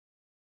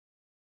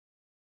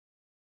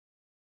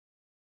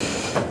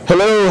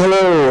Hello,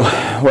 hello.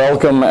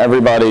 Welcome,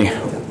 everybody.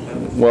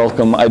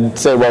 Welcome. I'd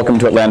say welcome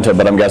to Atlanta,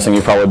 but I'm guessing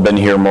you've probably been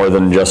here more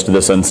than just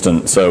this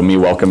instant, so me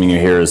welcoming you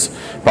here is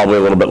probably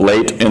a little bit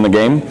late in the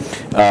game.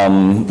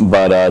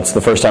 But it's the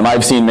first time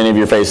I've seen many of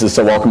your faces,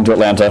 so welcome to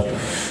Atlanta.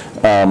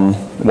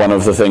 One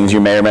of the things you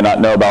may or may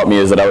not know about me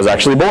is that I was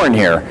actually born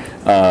here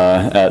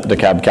at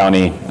DeKalb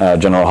County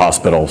General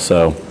Hospital,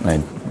 so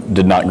I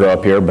did not grow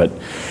up here, but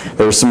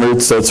there's some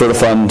roots, so it's sort of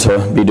fun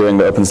to be doing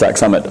the OpenStack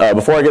Summit.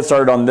 Before I get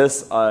started on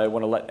this, I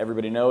want to let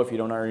everybody know, if you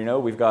don't already know,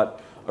 we've got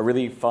a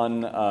really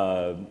fun,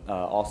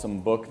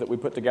 awesome book that we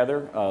put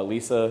together.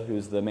 Lisa,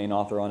 who's the main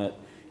author on it,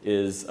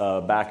 is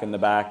back in the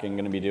back and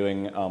going to be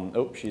doing,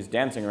 oh, she's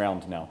dancing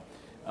around now.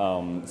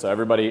 So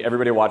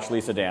everybody watch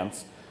Lisa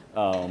dance.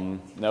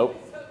 Nope.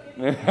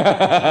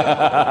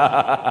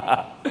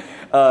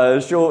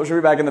 She'll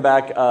be back in the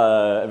back,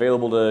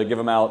 available to give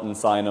them out and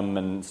sign them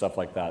and stuff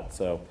like that.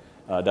 So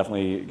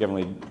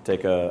definitely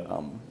take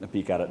a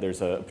peek at it.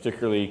 There's a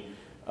particularly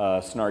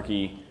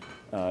snarky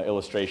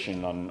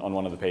illustration on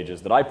one of the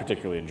pages that I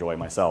particularly enjoy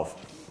myself.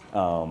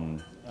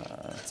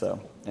 So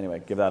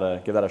anyway, give that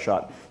a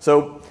shot.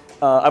 So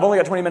I've only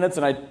got 20 minutes,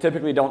 and I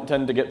typically don't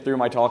tend to get through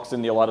my talks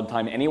in the allotted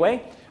time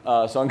anyway.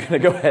 So I'm going to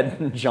go ahead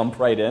and jump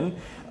right in.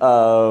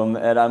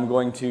 And I'm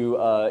going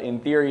to, in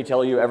theory,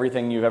 tell you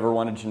everything you've ever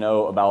wanted to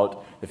know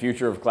about the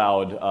future of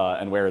cloud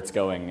and where it's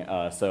going.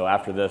 So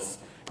after this,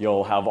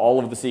 you'll have all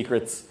of the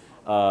secrets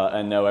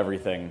and know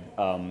everything.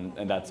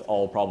 And that's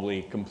all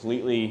probably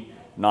completely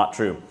not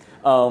true.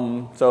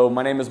 So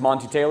my name is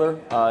Monty Taylor.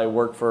 I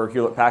work for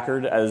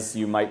Hewlett-Packard, as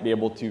you might be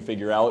able to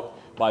figure out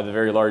by the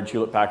very large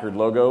Hewlett-Packard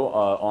logo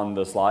on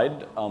the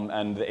slide,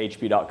 and the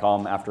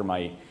hp.com after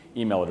my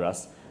email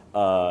address.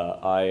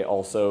 I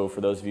also,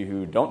 for those of you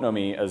who don't know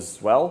me as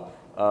well,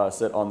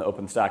 sit on the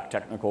OpenStack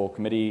Technical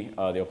Committee,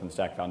 the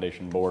OpenStack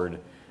Foundation Board,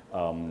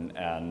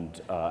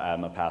 and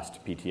am a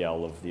past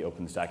PTL of the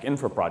OpenStack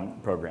Infra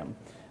program,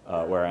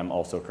 where I'm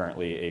also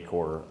currently a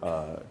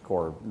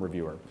core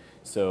reviewer.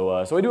 So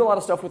I do a lot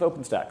of stuff with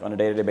OpenStack on a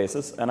day-to-day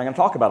basis, and I'm going to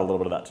talk about a little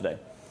bit of that today.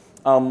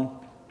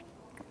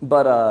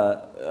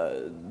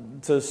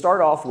 To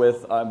start off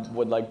with, I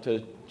would like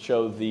to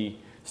show the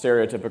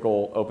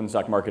stereotypical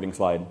OpenStack marketing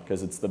slide,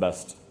 because it's the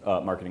best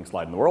marketing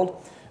slide in the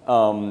world.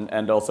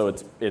 And also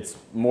it's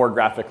more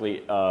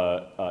graphically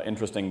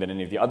interesting than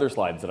any of the other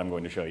slides that I'm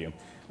going to show you,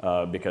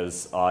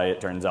 because it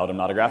turns out I'm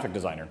not a graphic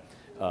designer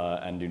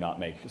and do not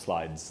make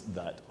slides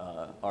that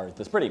are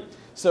this pretty.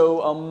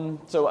 So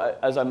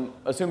as I'm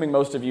assuming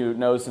most of you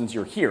know, since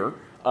you're here,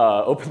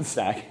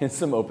 OpenStack is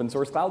some open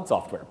source cloud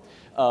software.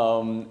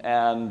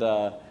 And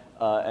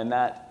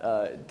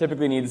that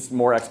typically needs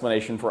more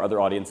explanation for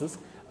other audiences.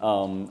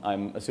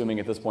 I'm assuming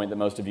at this point that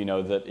most of you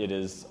know that it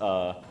is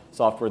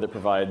software that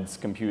provides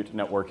compute,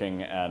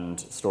 networking, and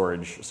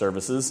storage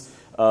services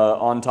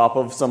on top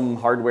of some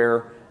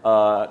hardware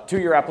to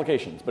your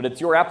applications. But it's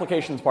your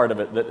applications part of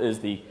it that is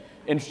the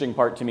interesting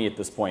part to me at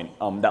this point.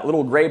 That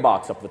little gray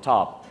box up the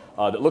top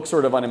that looks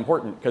sort of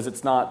unimportant, because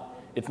it's not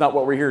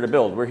what we're here to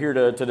build. We're here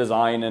to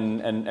design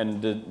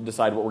and to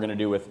decide what we're going to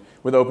do with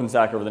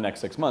OpenStack over the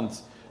next 6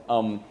 months.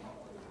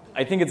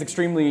 I think it's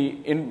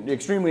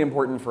extremely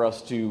important for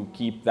us to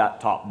keep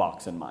that top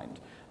box in mind,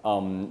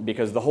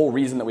 because the whole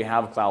reason that we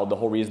have cloud, the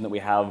whole reason that we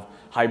have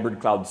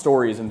hybrid cloud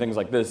stories and things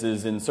like this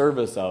is in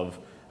service of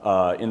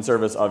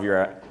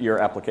your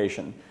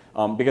application.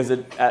 Because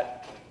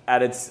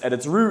at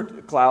its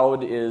root,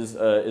 cloud is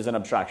an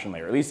abstraction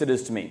layer. At least it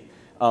is to me.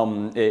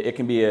 It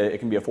can be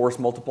a force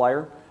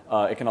multiplier.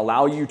 It can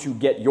allow you to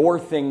get your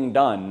thing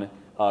done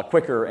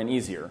quicker and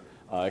easier.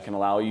 It can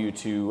allow you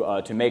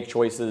to make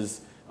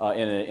choices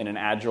in an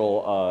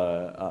agile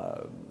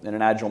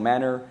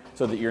manner,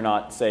 so that you're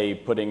not, say,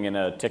 putting in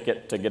a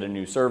ticket to get a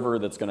new server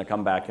that's going to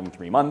come back in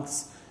 3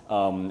 months,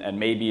 and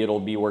maybe it'll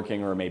be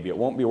working or maybe it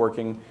won't be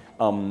working.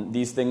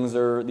 These things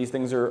are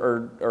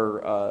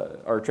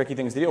tricky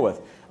things to deal with.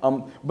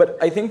 But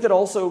I think that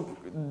also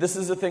this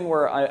is a thing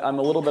where I'm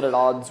a little bit at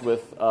odds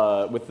with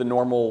the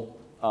normal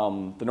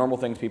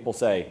things people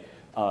say,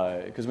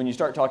 because when you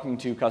start talking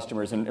to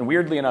customers, and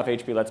weirdly enough,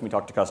 HP lets me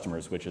talk to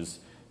customers, which is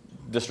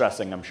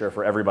distressing, I'm sure,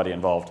 for everybody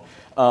involved.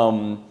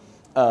 One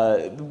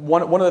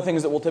of the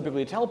things that we'll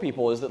typically tell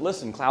people is that,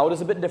 listen, cloud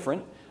is a bit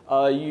different.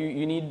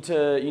 You need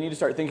to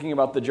start thinking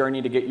about the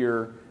journey to get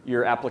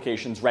your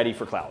applications ready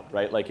for cloud,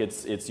 right? Like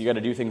it's you got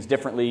to do things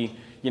differently,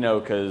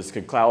 because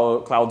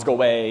clouds go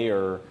away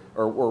or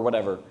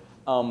whatever.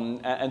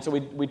 And so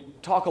we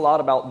talk a lot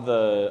about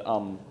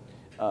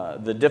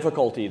the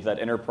difficulty that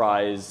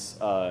enterprise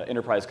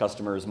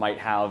customers might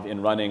have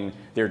in running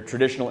their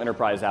traditional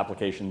enterprise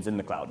applications in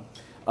the cloud.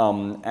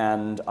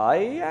 And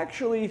I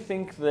actually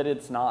think that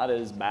it's not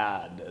as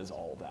bad as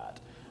all that.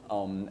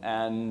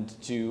 And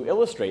to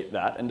illustrate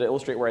that, and to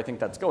illustrate where I think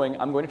that's going,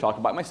 I'm going to talk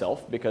about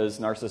myself, because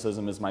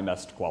narcissism is my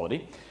best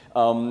quality.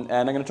 And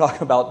I'm going to talk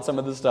about some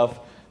of the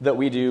stuff that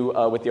we do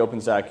with the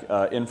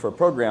OpenStack Infra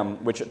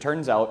program, which it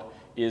turns out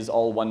is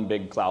all one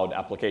big cloud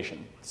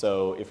application.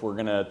 So if we're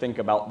going to think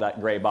about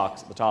that gray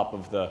box at the top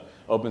of the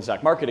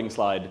OpenStack marketing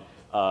slide,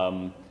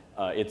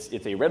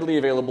 It's a readily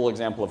available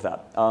example of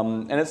that.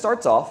 And it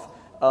starts off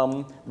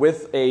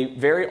with a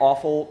very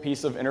awful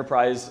piece of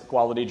enterprise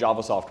quality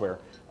Java software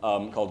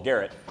called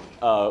Garrett,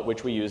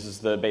 which we use as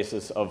the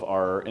basis of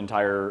our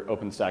entire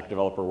OpenStack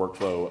developer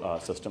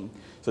workflow system.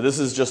 So this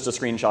is just a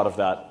screenshot of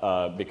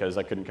that because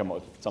I couldn't come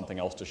up with something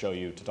else to show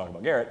you to talk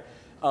about Garrett.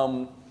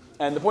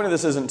 And the point of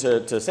this isn't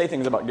to say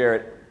things about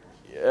Garrett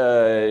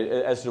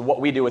as to what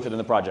we do with it in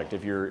the project.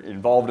 If you're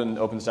involved in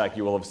OpenStack,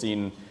 you will have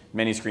seen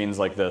many screens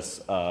like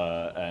this,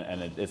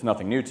 and it's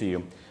nothing new to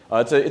you.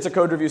 It's a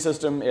code review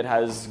system. It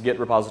has Git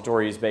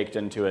repositories baked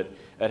into it.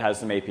 It has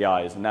some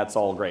APIs, and that's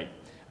all great.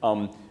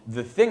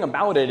 The thing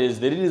about it is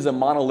that it is a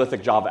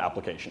monolithic Java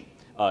application.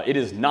 It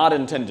is not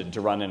intended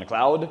to run in a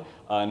cloud.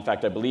 In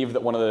fact, I believe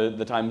that one of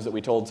the times that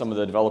we told some of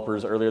the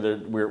developers earlier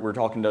that we're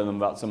talking to them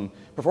about some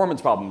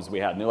performance problems we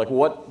had. And they're like,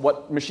 well,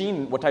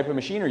 what type of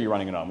machine are you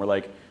running it on? We're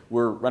like,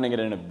 we're running it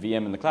in a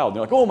VM in the cloud. And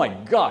they're like, oh my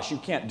gosh, you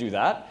can't do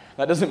that.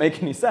 That doesn't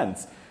make any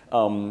sense.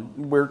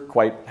 We're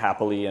quite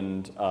happily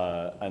and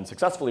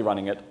successfully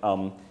running it.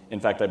 In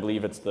fact, I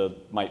believe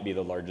might be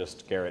the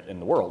largest Garrett in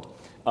the world.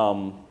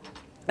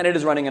 And it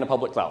is running in a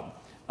public cloud.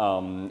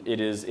 It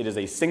is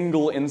a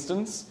single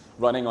instance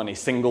running on a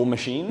single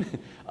machine.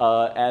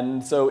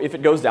 And so if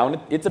it goes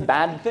down, it's a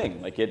bad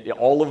thing. Like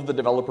all of the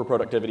developer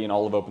productivity and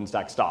all of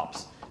OpenStack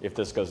stops if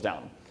this goes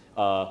down.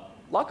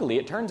 Luckily,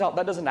 it turns out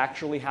that doesn't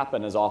actually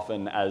happen as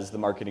often as the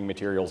marketing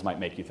materials might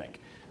make you think.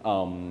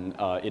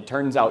 It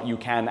turns out you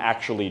can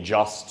actually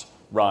just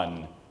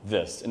run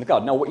this in the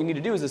cloud. Now, what you need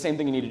to do is the same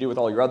thing you need to do with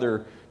all your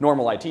other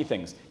normal IT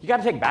things. You got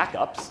to take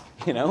backups,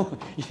 you know?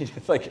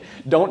 Like,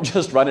 don't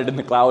just run it in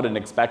the cloud and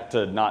expect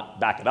to not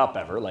back it up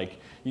ever. Like,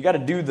 you got to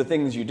do the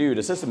things you do to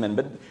sysadmin.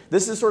 But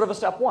this is sort of a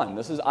step one.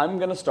 This is, I'm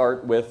going to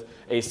start with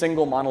a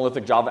single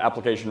monolithic Java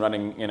application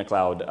running in a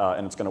cloud,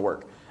 and it's going to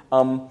work.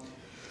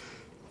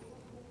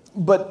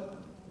 But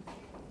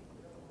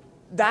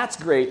that's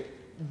great.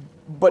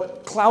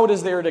 But cloud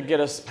is there to get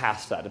us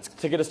past that. It's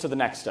to get us to the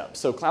next step.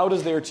 So cloud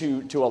is there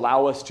to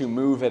allow us to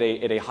move at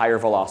a higher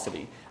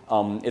velocity.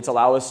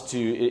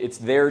 It's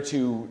there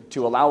to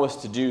allow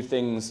us to do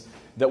things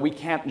that we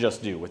can't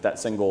just do with that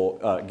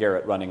single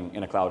Garrett running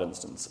in a cloud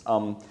instance.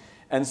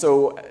 And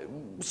so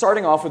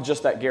starting off with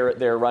just that Garrett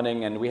there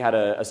running, and we had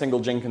a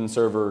single Jenkins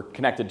server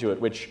connected to it,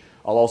 which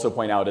I'll also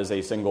point out is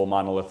a single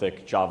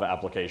monolithic Java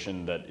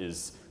application that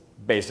is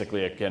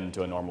basically akin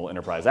to a normal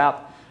enterprise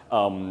app.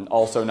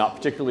 Also not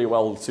particularly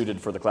well suited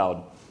for the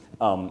cloud,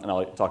 and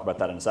I'll talk about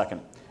that in a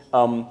second.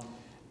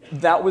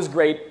 That was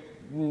great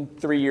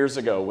 3 years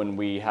ago when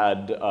we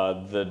had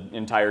the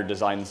entire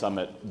design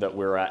summit that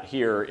we're at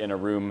here in a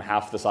room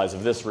half the size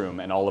of this room,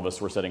 and all of us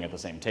were sitting at the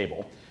same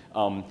table.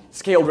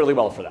 Scaled really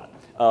well for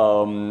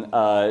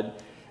that.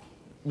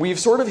 We've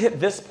sort of hit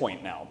this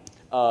point now.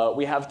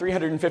 We have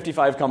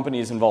 355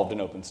 companies involved in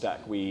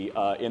OpenStack. We,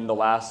 in the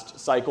last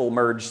cycle,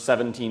 merged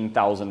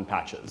 17,000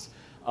 patches.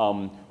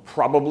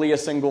 Probably a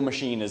single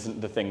machine isn't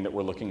the thing that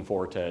we're looking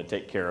for to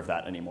take care of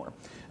that anymore.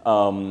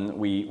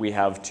 We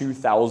have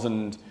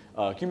 2,000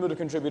 cumulative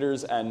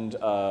contributors and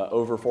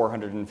over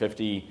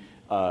 450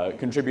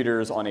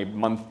 contributors on a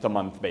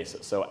month-to-month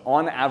basis. So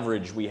on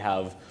average, we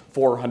have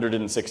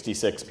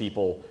 466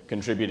 people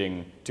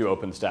contributing to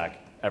OpenStack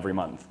every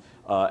month.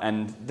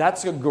 And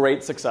that's a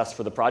great success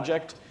for the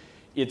project.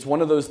 It's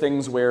one of those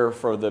things where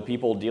for the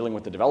people dealing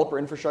with the developer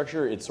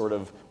infrastructure, it sort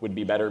of would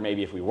be better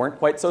maybe if we weren't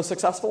quite so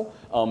successful,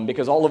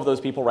 because all of those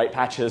people write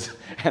patches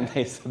and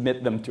they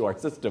submit them to our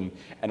system,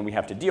 and we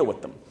have to deal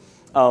with them.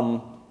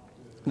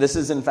 This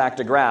is in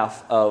fact a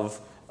graph of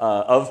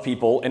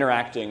people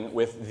interacting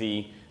with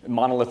the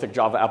monolithic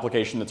Java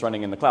application that's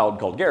running in the cloud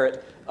called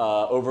Garrett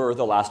over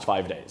the last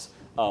 5 days.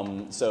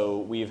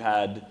 So we've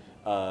had,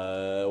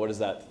 what is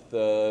that?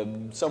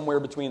 Somewhere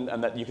between,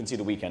 and that you can see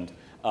the weekend.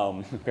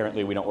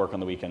 Apparently we don't work on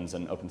the weekends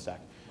in OpenStack.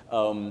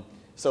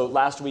 So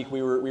last week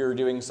we were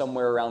doing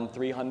somewhere around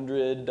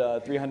 300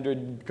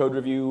 code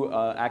review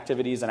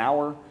activities an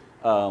hour.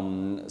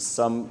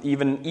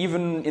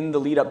 Even in the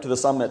lead up to the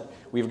summit,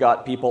 we've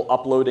got people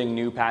uploading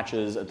new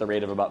patches at the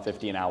rate of about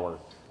 50 an hour,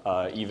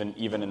 even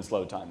in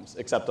slow times,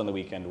 except on the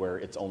weekend where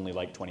it's only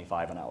like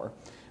 25 an hour.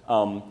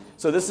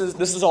 So this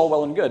is all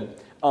well and good.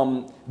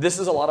 This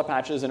is a lot of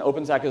patches, and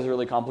OpenStack is a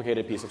really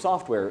complicated piece of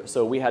software.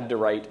 So we had to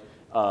write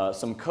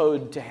some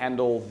code to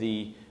handle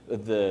the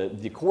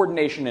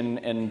coordination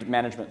and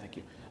management. Thank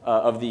you.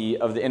 Of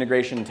the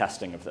integration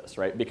testing of this,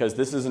 right? Because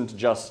this isn't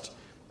just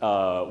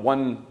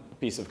one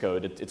piece of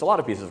code. It's a lot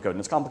of pieces of code, and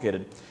it's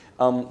complicated.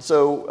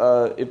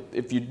 So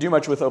if you do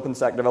much with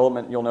OpenStack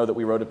development, you'll know that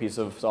we wrote a piece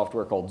of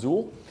software called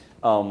Zool.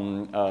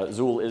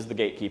 Zool is the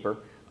gatekeeper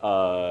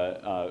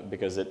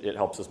because it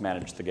helps us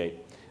manage the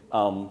gate.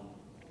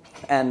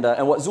 And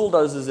what Zool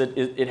does is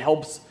it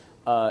helps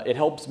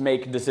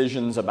make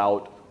decisions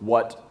about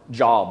what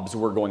jobs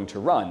we're going to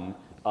run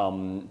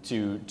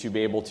to be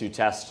able to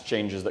test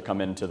changes that come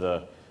into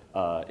the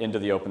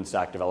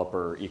OpenStack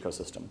developer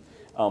ecosystem.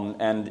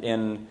 And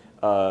in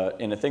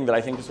a thing that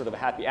I think is sort of a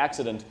happy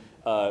accident,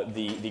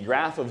 the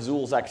graph of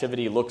Zool's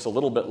activity looks a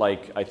little bit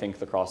like, I think,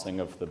 the crossing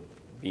of the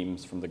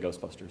beams from the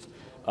Ghostbusters.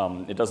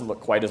 It doesn't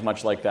look quite as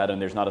much like that,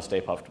 and there's not a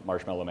Stay Puft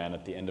Marshmallow Man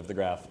at the end of the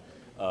graph.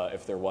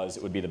 If there was,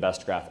 it would be the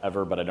best graph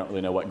ever, but I don't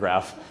really know what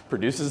graph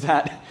produces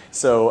that.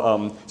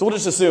 So we'll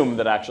just assume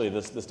that actually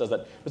this does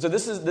that. But so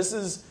this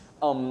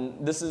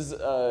is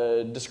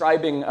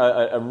describing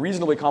a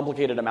reasonably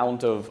complicated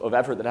amount of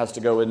effort that has to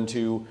go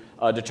into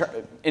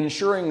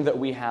ensuring that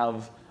we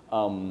have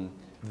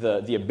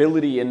the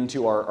ability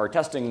into our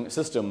testing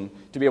system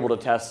to be able to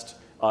test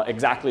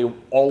exactly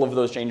all of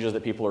those changes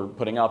that people are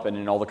putting up and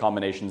in all the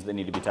combinations that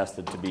need to be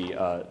tested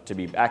to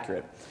be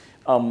accurate.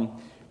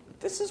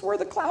 This is where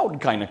the cloud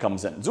kind of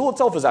comes in. Zool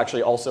itself is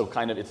actually also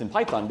kind of, it's in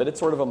Python, but it's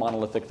sort of a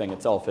monolithic thing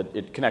itself.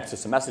 It connects to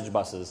some message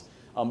buses,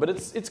 but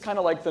it's kind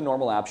of like the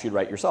normal apps you'd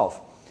write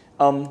yourself.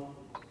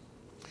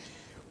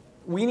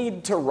 We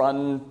need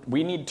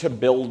to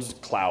build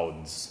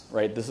clouds,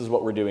 right? This is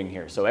what we're doing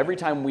here. So every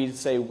time we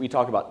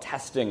talk about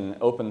testing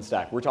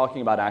OpenStack, we're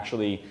talking about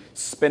actually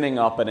spinning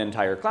up an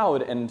entire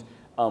cloud. And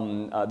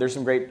there's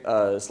some great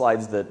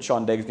slides that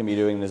Sean Dagg's going to be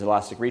doing in his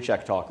Elastic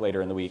Recheck talk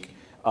later in the week.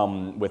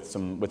 With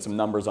some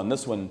numbers on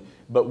this one,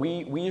 but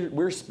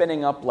we're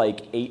spinning up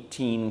like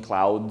 18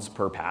 clouds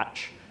per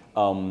patch,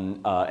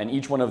 and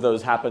each one of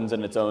those happens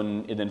in its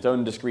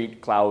own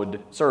discrete cloud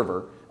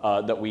server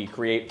that we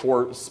create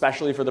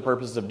especially for the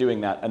purposes of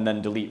doing that, and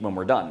then delete when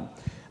we're done.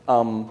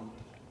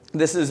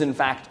 This is in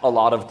fact a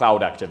lot of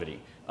cloud activity.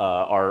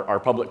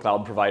 Our public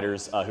cloud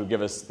providers who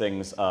give us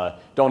things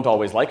don't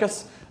always like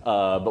us,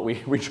 but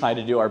we try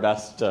to do our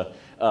best to.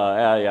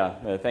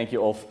 Thank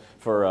you, Ulf,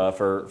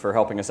 for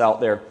helping us out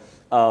there,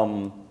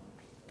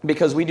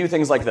 because we do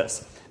things like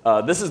this.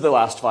 This is the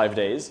last 5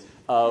 days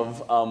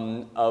of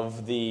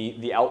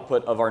the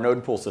output of our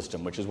node pool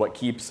system, which is what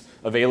keeps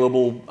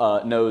available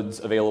nodes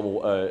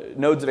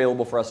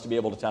available for us to be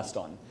able to test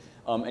on.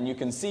 And you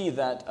can see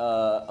that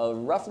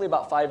roughly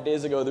about 5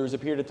 days ago, there was a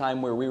period of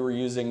time where we were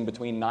using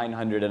between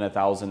 900 and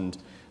 1,000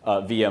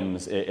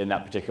 VMs in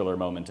that particular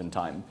moment in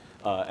time.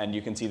 And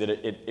you can see that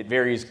it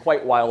varies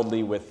quite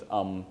wildly with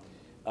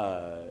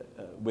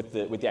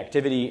the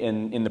activity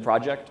in the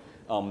project.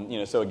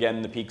 So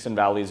again, the peaks and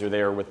valleys are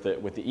there with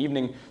the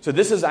evening. So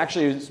this is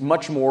actually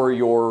much more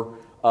your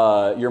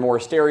more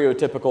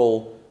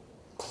stereotypical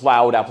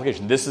cloud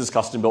application. This is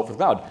custom built for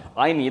cloud.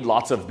 I need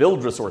lots of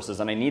build resources,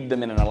 and I need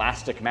them in an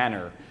elastic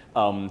manner.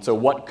 So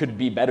what could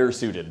be better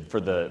suited for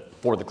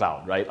the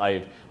cloud,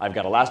 right? I've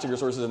got elastic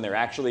resources, and they're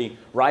actually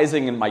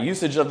rising, and my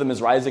usage of them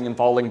is rising and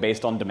falling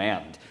based on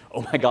demand.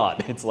 Oh my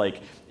God, it's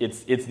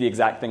the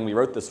exact thing we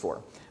wrote this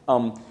for.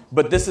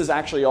 But this is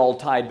actually all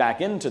tied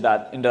back into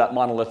that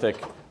monolithic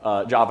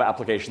Java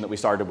application that we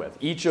started with.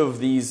 Each of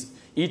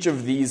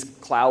these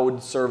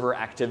cloud server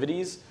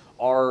activities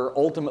are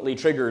ultimately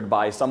triggered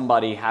by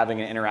somebody having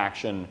an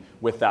interaction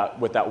with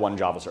that one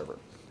Java server.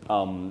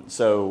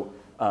 So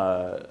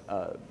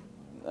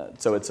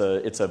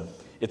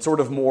it's sort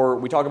of more.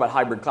 We talk about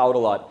hybrid cloud a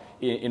lot.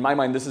 In my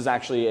mind, this is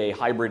actually a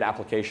hybrid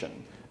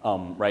application.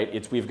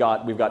 Right? We've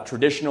got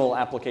traditional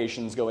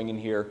applications going in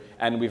here,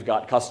 and we've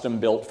got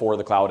custom built for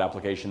the cloud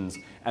applications,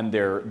 and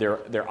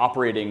they're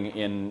operating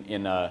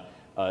in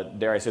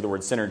dare I say the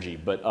word synergy,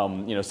 but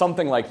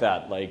something like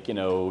that, like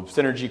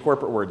synergy,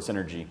 corporate word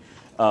synergy,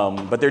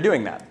 but they're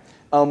doing that.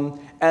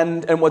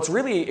 And what's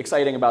really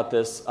exciting about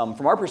this,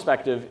 from our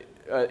perspective,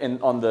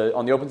 on the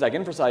OpenStack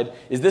infra side,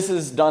 is this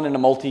is done in a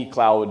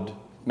multi-cloud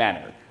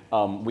manner.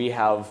 We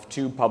have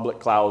two public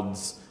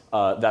clouds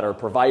that are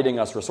providing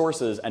us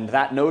resources, and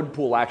that node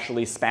pool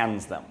actually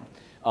spans them.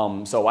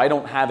 So I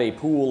don't have a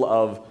pool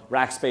of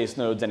Rackspace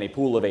nodes and a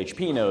pool of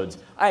HP nodes.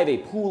 I have a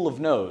pool of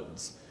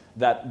nodes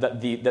that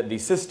the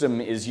system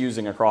is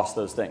using across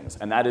those things,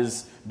 and that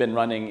has been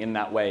running in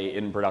that way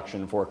in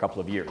production for a couple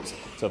of years.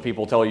 So if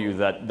people tell you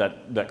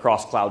that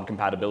cross-cloud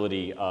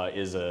compatibility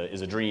is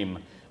a dream,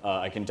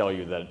 I can tell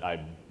you that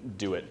I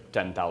do it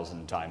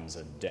 10,000 times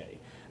a day.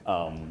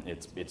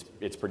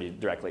 It's pretty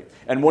directly.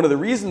 And one of the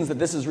reasons that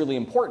this is really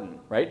important,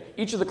 right?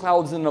 Each of the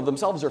clouds in and of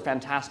themselves are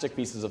fantastic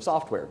pieces of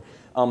software.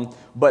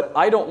 But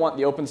I don't want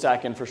the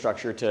OpenStack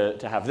infrastructure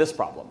to have this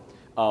problem.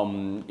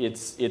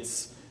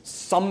 It's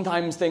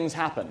sometimes things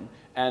happen.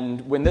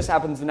 And when this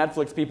happens to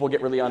Netflix, people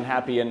get really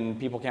unhappy and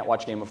people can't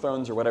watch Game of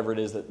Thrones or whatever it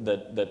is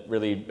that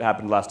really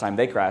happened last time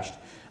they crashed.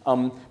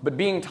 But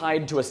being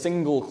tied to a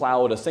single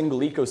cloud, a single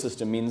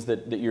ecosystem, means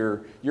that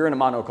you're in a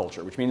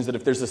monoculture, which means that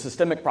if there's a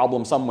systemic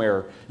problem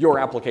somewhere, your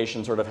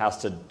application sort of has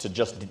to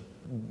just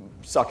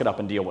suck it up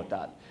and deal with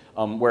that.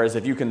 Whereas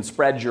if you can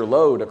spread your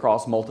load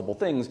across multiple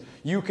things,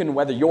 you can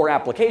weather your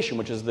application,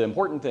 which is the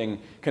important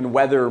thing, can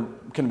weather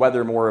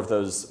more of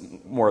those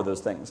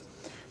things.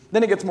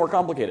 Then it gets more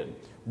complicated.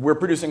 We're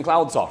producing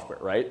cloud software,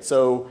 right?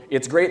 So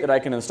it's great that I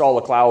can install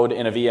a cloud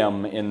in a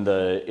VM in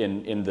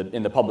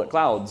the public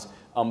clouds.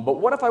 But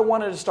what if I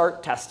wanted to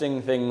start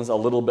testing things a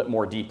little bit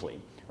more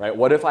deeply, right?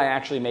 What if I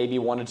actually maybe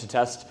wanted to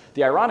test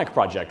the Ironic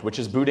project, which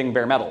is booting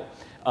bare metal?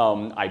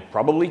 I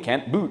probably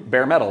can't boot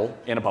bare metal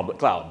in a public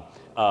cloud,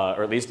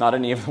 or at least not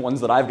any of the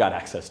ones that I've got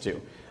access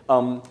to.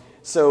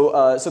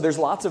 So there's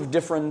lots of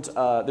different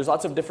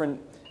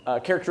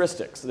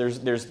characteristics.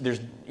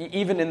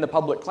 Even in the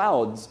public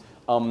clouds,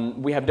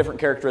 we have different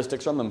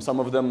characteristics from them. Some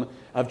of them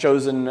have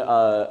chosen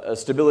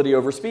stability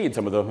over speed.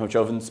 Some of them have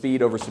chosen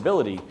speed over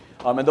stability.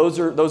 And those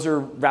are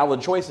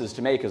valid choices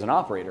to make as an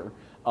operator.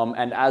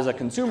 And as a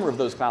consumer of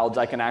those clouds,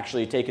 I can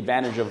actually take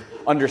advantage of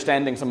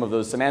understanding some of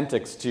those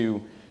semantics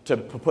to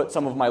put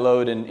some of my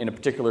load in a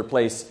particular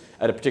place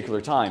at a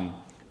particular time.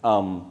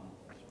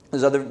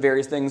 There's other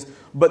various things,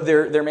 but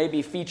there may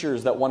be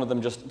features that one of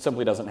them just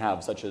simply doesn't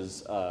have, such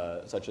as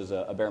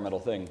a bare metal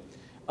thing.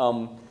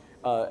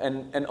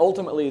 And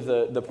ultimately,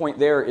 the point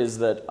there is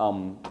that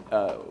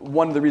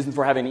one of the reasons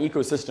for having an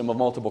ecosystem of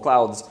multiple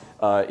clouds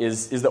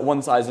is that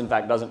one size, in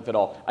fact, doesn't fit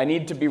all. I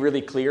need to be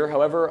really clear,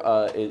 however,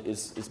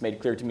 it's made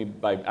clear to me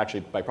by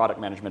product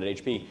management at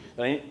HP,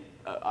 that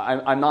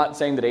I'm not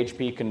saying that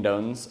HP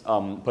condones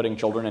putting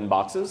children in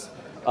boxes.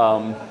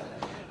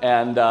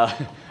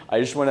 I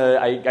just want to,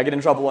 I get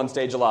in trouble on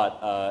stage a lot,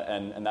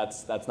 and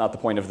that's not the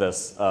point of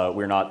this.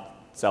 We're not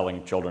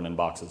selling children in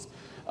boxes.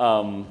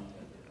 So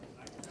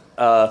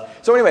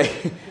anyway,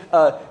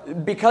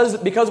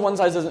 because one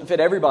size doesn't fit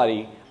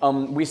everybody,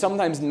 we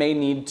sometimes may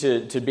need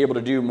to be able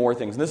to do more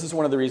things. And this is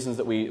one of the reasons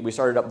that we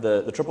started up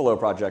the O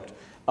project,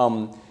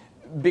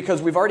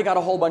 because we've already got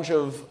a whole bunch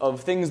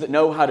of things that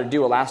know how to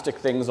do elastic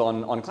things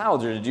on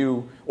clouds, or to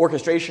do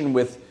orchestration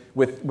with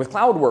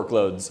cloud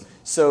workloads.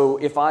 So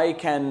if I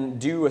can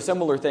do a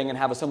similar thing and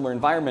have a similar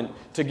environment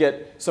to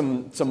get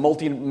some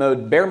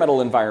multi-mode bare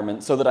metal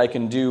environment so that I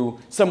can do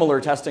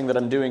similar testing that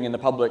I'm doing in the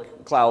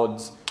public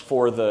clouds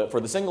for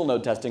the single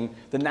node testing,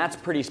 then that's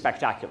pretty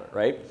spectacular,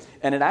 right?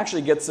 And it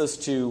actually gets us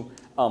to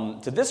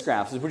this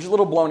graph, which is a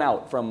little blown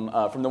out from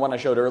the one I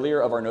showed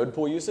earlier of our node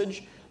pool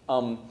usage.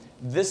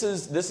 This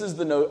is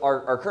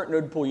our current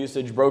node pool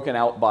usage broken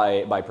out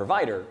by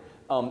provider,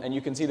 and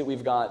you can see that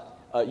we've got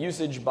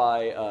usage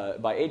by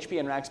HP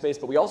and Rackspace,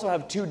 but we also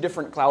have two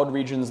different cloud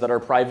regions that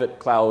are private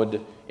cloud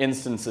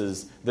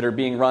instances that are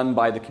being run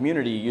by the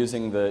community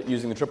using the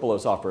O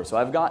software. So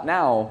I've got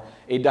now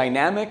a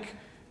dynamic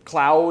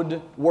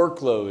cloud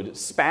workload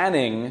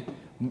spanning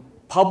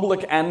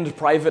public and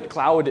private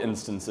cloud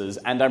instances,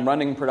 and I'm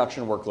running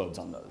production workloads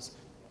on those.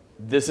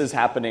 This is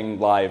happening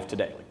live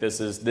today. Like this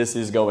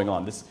is going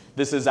on.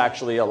 This is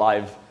actually a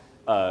live.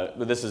 I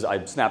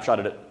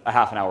snapshotted it a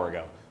half an hour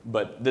ago.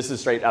 But this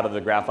is straight out of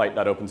the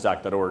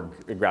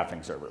graphite.openstack.org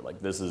graphing server.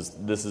 Like this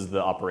is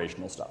the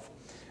operational stuff.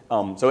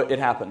 So it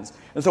happens.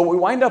 And so what we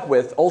wind up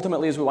with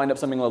ultimately is we wind up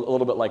something a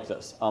little bit like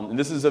this. And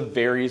this is a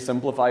very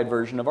simplified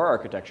version of our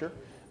architecture.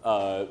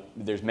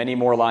 There's many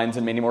more lines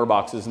and many more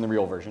boxes in the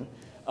real version.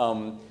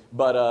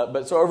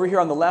 But so over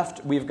here on the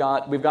left, we've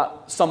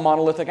got some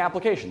monolithic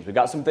applications. We've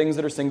got some things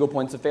that are single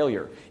points of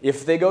failure.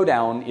 If they go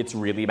down, it's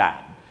really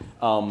bad.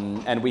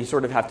 And we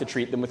sort of have to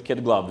treat them with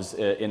kid gloves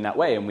in that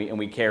way, and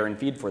we care and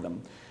feed for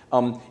them.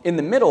 In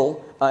the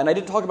middle, and I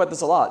didn't talk about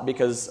this a lot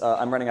because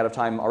I'm running out of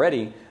time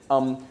already,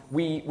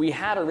 we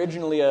had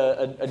originally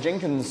a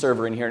Jenkins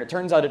server in here, and it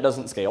turns out it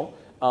doesn't scale,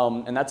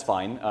 and that's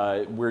fine.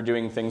 We're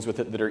doing things with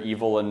it that are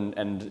evil,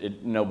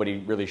 and nobody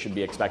really should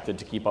be expected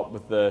to keep up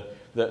with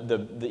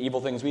the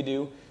evil things we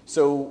do.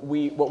 So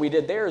what we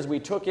did there is we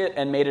took it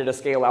and made it a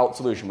scale-out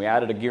solution. We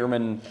added a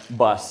Gearman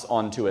bus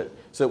onto it,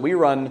 so that we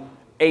run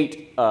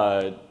 8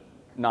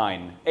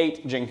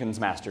 Jenkins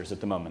masters at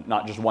the moment,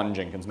 not just one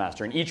Jenkins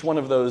master. And each one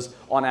of those,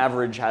 on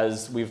average,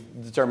 we've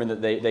determined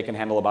that they can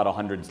handle about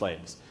 100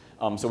 slaves.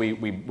 So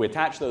we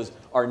attach those.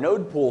 Our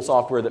node pool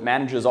software that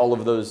manages all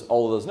of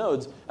those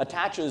nodes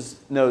attaches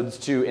nodes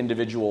to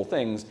individual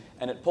things,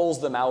 and it pulls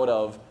them out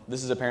of,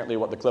 this is apparently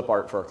what the clip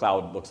art for a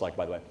cloud looks like,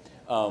 by the way.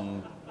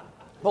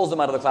 Pulls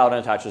them out of the cloud and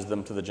attaches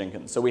them to the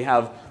Jenkins. So we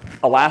have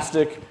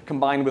elastic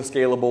combined with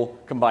scalable,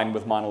 combined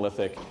with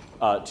monolithic,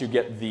 to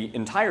get the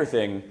entire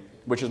thing,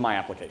 which is my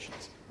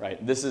applications,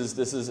 right? This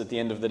is at the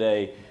end of the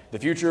day, the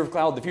future of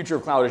cloud. The future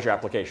of cloud is your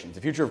applications.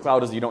 The future of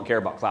cloud is that you don't care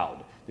about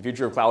cloud. The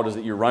future of cloud is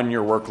that you run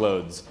your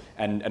workloads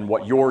and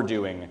what you're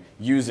doing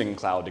using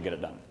cloud to get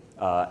it done.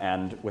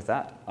 And with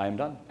that, I am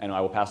done, and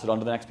I will pass it on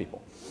to the next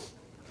people.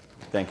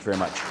 Thank you very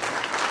much.